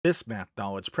This math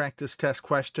knowledge practice test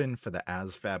question for the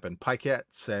ASVAB and PiCAT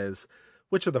says,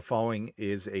 which of the following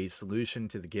is a solution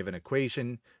to the given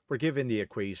equation? We're given the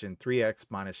equation 3x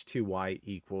minus 2y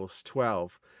equals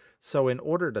 12. So in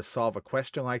order to solve a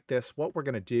question like this, what we're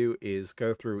going to do is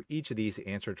go through each of these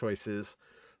answer choices,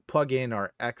 plug in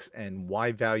our x and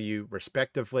y value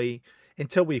respectively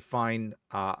until we find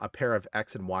a pair of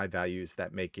x and y values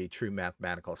that make a true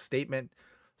mathematical statement.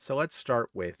 So let's start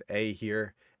with A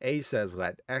here. A says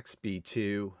let x be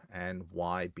 2 and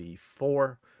y be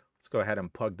 4. Let's go ahead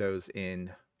and plug those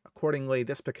in accordingly.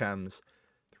 This becomes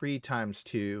 3 times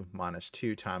 2 minus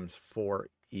 2 times 4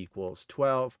 equals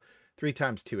 12. 3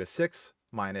 times 2 is 6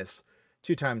 minus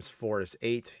 2 times 4 is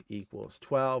 8 equals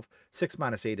 12. 6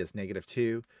 minus 8 is negative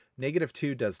 2. Negative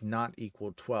 2 does not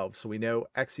equal 12. So we know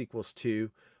x equals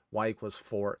 2, y equals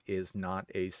 4 is not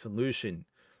a solution.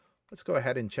 Let's go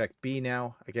ahead and check B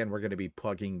now. Again, we're going to be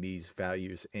plugging these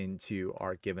values into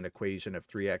our given equation of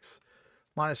 3x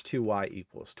minus 2y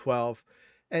equals 12.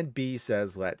 And B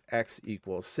says let x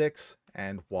equal 6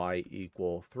 and y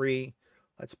equal 3.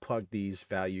 Let's plug these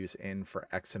values in for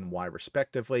x and y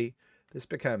respectively. This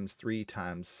becomes 3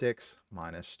 times 6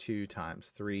 minus 2 times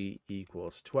 3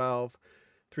 equals 12.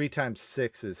 3 times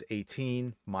 6 is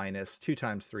 18 minus 2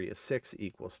 times 3 is 6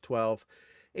 equals 12.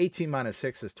 18 minus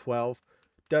 6 is 12.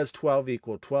 Does 12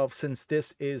 equal 12? Since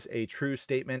this is a true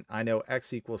statement, I know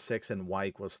x equals 6 and y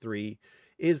equals 3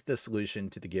 is the solution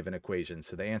to the given equation.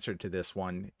 So the answer to this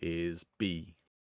one is B.